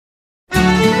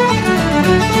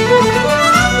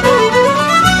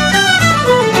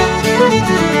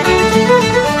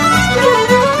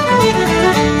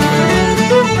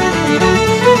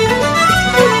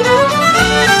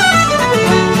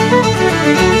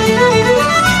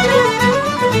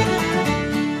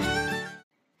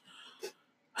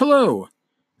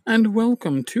and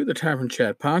welcome to the Tavern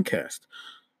Chat podcast.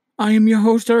 I am your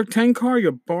host, Eric Tenkar,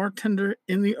 your bartender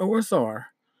in the OSR,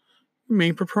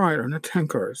 main proprietor in the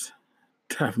Tenkar's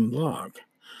Tavern blog.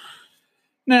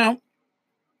 Now,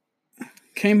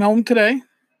 came home today,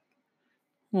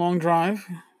 long drive,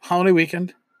 holiday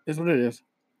weekend is what it is.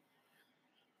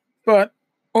 But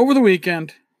over the weekend,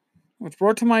 it was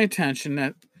brought to my attention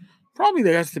that probably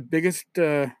that's the biggest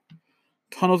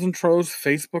Tunnels and Trolls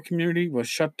Facebook community was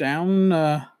shut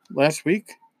down last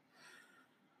week.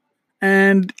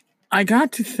 And I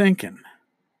got to thinking,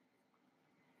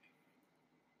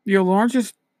 your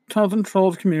largest Tunnels and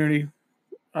Trolls community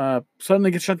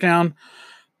suddenly gets shut down.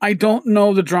 I don't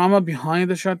know the drama behind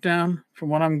the shutdown. From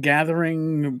what I'm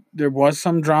gathering, there was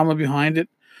some drama behind it.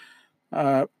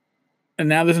 And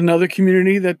now there's another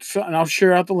community and I'll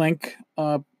share out the link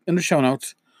in the show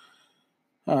notes.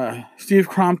 Steve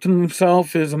Crompton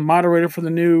himself is a moderator for the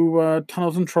new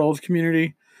Tunnels and Trolls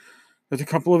community. There's a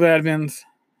couple of admins.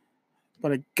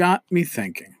 But it got me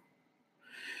thinking.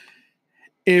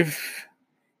 If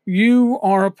you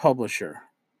are a publisher,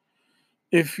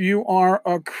 if you are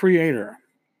a creator,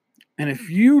 and if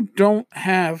you don't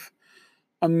have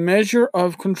a measure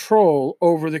of control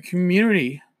over the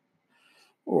community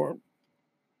or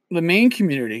the main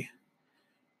community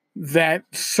that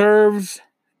serves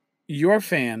your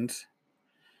fans,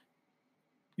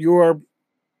 your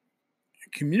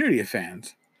community of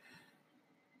fans,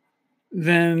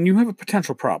 then you have a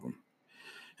potential problem.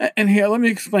 And here, let me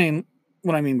explain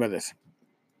what I mean by this.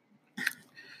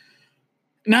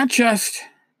 Not just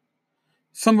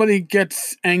somebody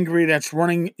gets angry that's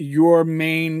running your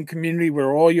main community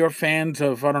where all your fans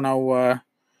of,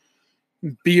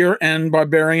 Beer and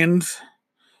Barbarians,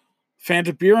 fans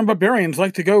of Beer and Barbarians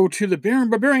like to go to the Beer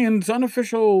and Barbarians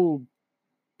unofficial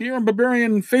Beer and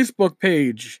Barbarian Facebook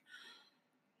page.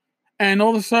 And all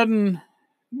of a sudden,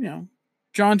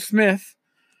 John Smith,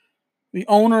 the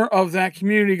owner of that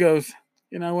community, goes,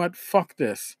 you know what, fuck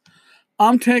this.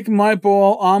 I'm taking my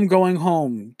ball, I'm going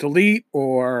home. Delete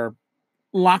or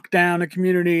lock down a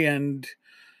community and,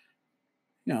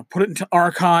 put it into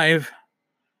archive,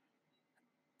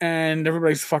 and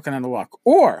everybody's fucking out of luck.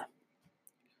 Or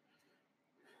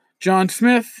John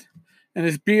Smith and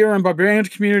his Beer and Barbarians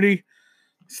community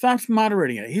stops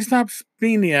moderating it. He stops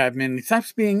being the admin. He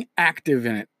stops being active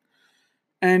in it.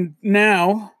 And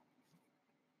now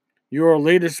your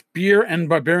latest Beer and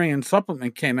Barbarian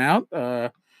supplement came out.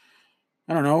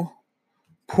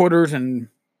 Porters and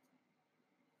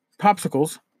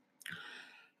popsicles.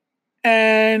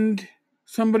 And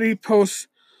somebody posts,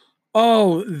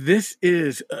 oh, this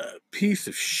is a piece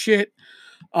of shit.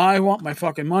 I want my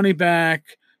fucking money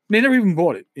back. They never even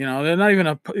bought it. They're not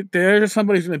even they're just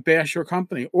somebody's going to bash your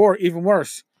company. Or even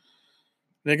worse,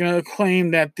 they're going to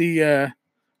claim that the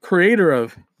creator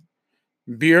of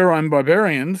Beer and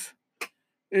Barbarians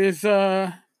is,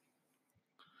 a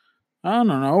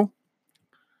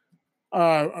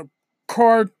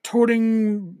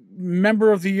card-toting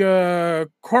member of the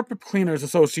Carpet Cleaners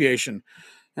Association.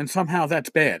 And somehow that's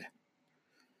bad.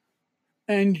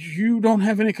 And you don't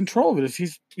have any control of it.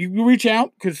 You reach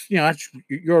out because,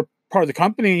 you're part of the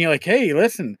company and you're like, hey,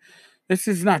 listen, this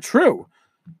is not true.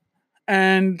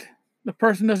 And the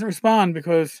person doesn't respond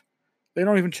because they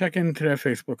don't even check into their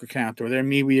Facebook account or their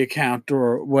MeWe account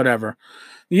or whatever.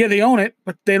 Yeah, they own it,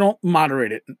 but they don't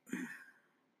moderate it.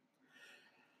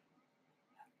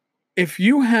 If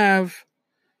you have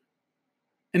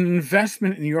an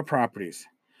investment in your properties,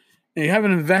 and you have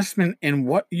an investment in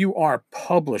what you are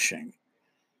publishing,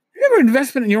 you have an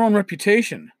investment in your own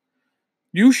reputation,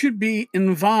 you should be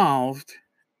involved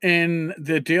in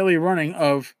the daily running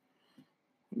of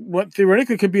what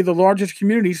theoretically could be the largest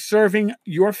community serving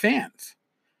your fans.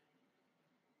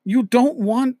 You don't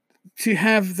want to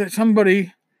have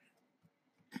somebody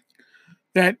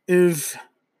that is,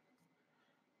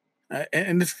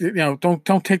 and this,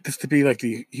 don't take this to be like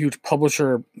the huge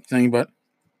publisher thing, but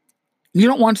you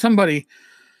don't want somebody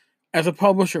as a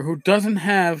publisher who doesn't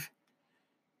have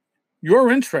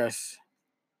your interests,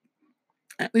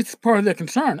 at least part of their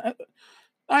concern.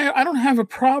 I don't have a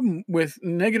problem with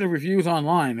negative reviews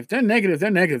online. If they're negative,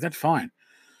 that's fine.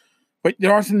 But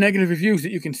there are some negative reviews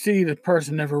that you can see the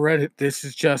person never read it. This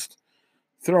is just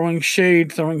throwing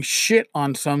shade, throwing shit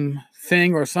on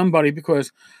something or somebody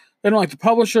because they don't like the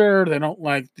publisher, they don't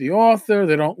like the author,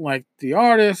 they don't like the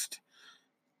artist,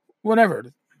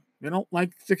 whatever. They don't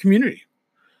like the community.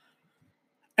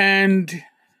 And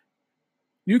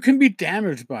you can be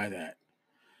damaged by that.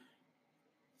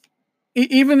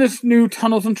 Even this new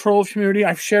Tunnels and Trolls community,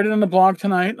 I've shared it in the blog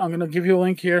tonight. I'm going to give you a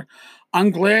link here.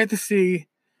 I'm glad to see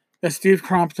that Steve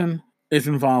Crompton is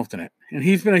involved in it. And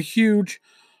he's been a huge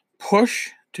push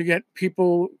to get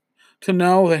people to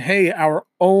know that, hey, our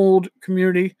old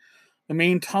community, the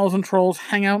main Tunnels and Trolls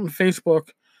hangout on Facebook,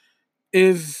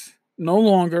 is no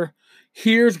longer.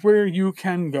 Here's where you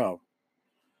can go.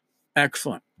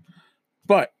 Excellent.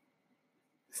 But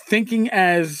thinking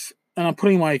as, and I'm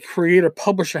putting my creator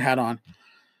publisher hat on,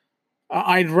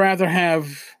 I'd rather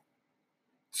have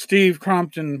Steve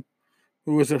Crompton,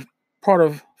 who is a part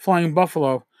of Flying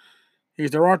Buffalo.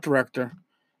 He's their art director.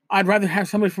 I'd rather have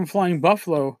somebody from Flying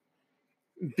Buffalo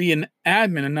be an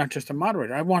admin and not just a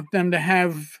moderator. I want them to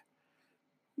have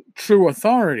true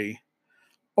authority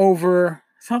over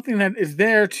something that is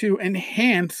there to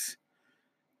enhance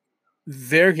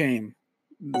their game,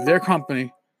 their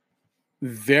company,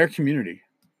 their community.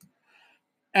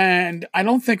 And I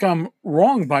don't think I'm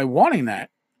wrong by wanting that.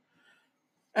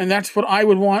 And that's what I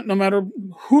would want no matter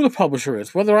who the publisher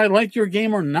is, whether I like your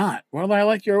game or not, whether I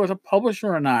like you as a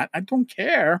publisher or not. I don't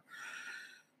care.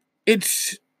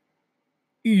 It's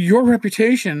your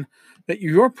reputation that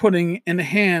you're putting in the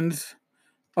hands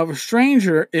of a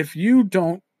stranger if you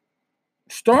don't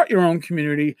start your own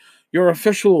community,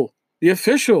 the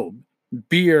official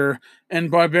Beer and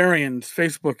Barbarians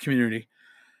Facebook community,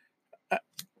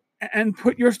 and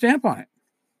put your stamp on it.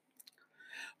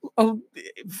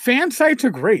 Fan sites are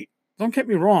great. Don't get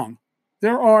me wrong.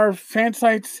 There are fan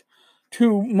sites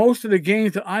to most of the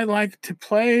games that I like to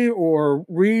play or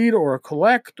read or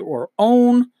collect or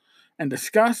own and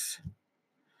discuss.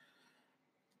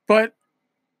 But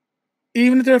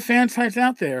even if there are fan sites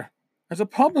out there, as a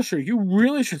publisher, you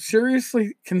really should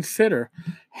seriously consider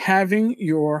having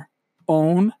your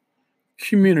own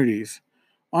communities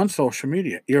on social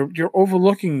media. You're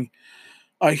overlooking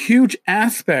a huge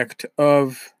aspect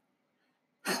of,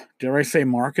 dare I say,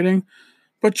 marketing,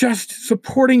 but just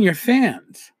supporting your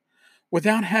fans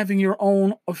without having your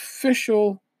own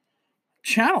official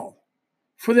channel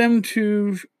for them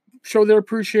to show their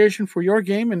appreciation for your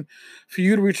game and for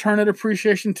you to return that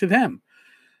appreciation to them.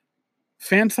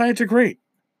 Fan sites are great.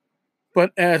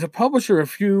 But as a publisher,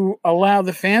 if you allow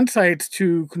the fan sites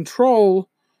to control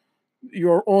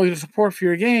all your support for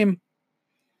your game,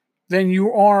 then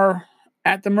you are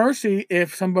at the mercy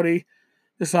if somebody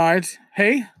decides,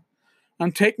 hey,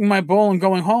 I'm taking my bowl and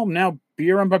going home. Now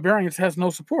Beer and Barbarians has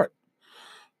no support.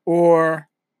 Or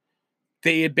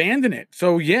they abandon it.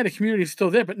 So yeah, the community is still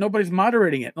there, but nobody's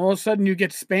moderating it. And all of a sudden you get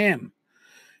spam.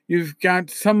 You've got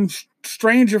some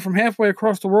stranger from halfway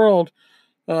across the world.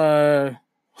 Was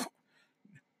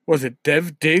it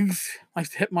Dev Diggs? Likes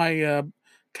to hit my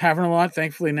tavern a lot.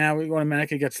 Thankfully now we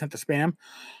automatically get sent to spam.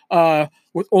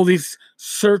 With all these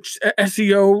search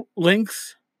SEO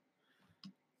links.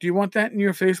 Do you want that in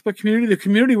your Facebook community? The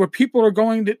community where people are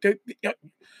going to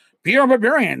Beer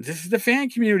Barbarians. This is the fan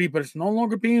community, but it's no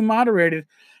longer being moderated.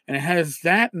 And it has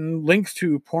that and links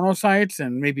to porno sites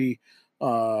and maybe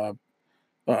sites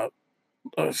to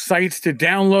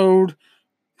download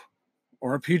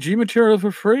RPG material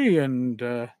for free. And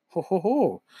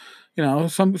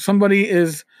somebody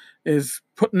is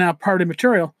putting out party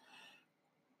material.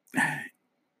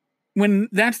 When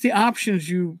that's the options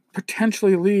you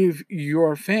potentially leave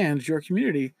your fans, your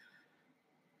community,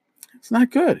 it's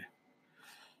not good.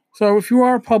 So if you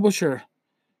are a publisher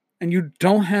and you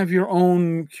don't have your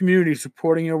own community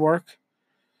supporting your work,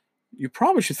 you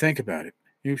probably should think about it.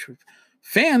 You should.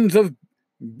 Fans of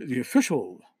the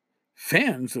official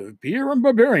Fans of Beer and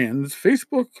Barbarians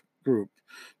Facebook group,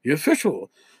 the official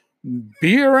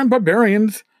Beer and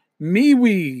Barbarians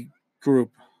MeWe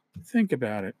group. Think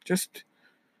about it. Just,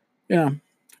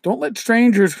 don't let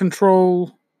strangers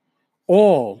control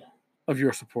all of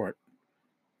your support.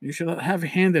 You should have a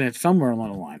hand in it somewhere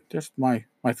along the line. Just my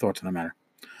thoughts on the matter.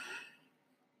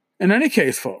 In any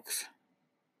case, folks,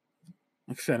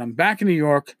 like I said, I'm back in New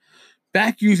York,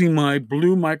 back using my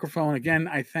blue microphone. Again,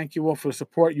 I thank you all for the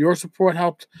support. Your support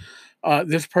helped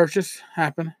this purchase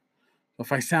happen.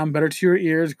 If I sound better to your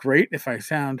ears, great. If I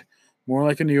sound more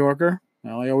like a New Yorker,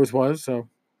 well, I always was. So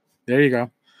there you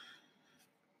go.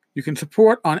 You can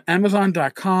support on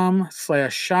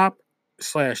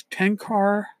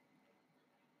Amazon.com/shop/Tenkar.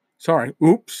 Sorry,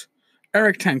 oops.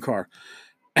 Eric Tenkar.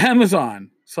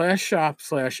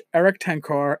 Amazon/shop/Eric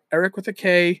Tenkar. Eric with a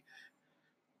K.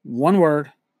 One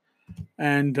word.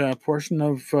 And a portion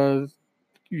of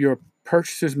your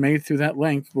purchases made through that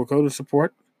link will go to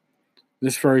support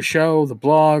this very show, the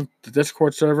blog, the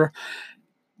Discord server,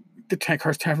 the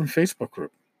Tenkar's Tavern Facebook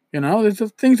group. There's the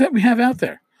things that we have out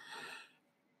there.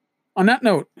 On that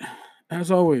note, as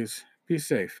always, be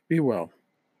safe, be well,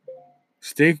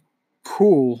 stay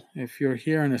cool if you're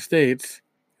here in the States,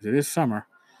 because it is summer.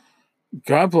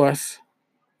 God bless.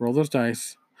 Roll those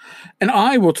dice. And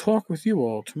I will talk with you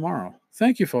all tomorrow.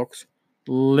 Thank you, folks.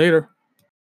 Later.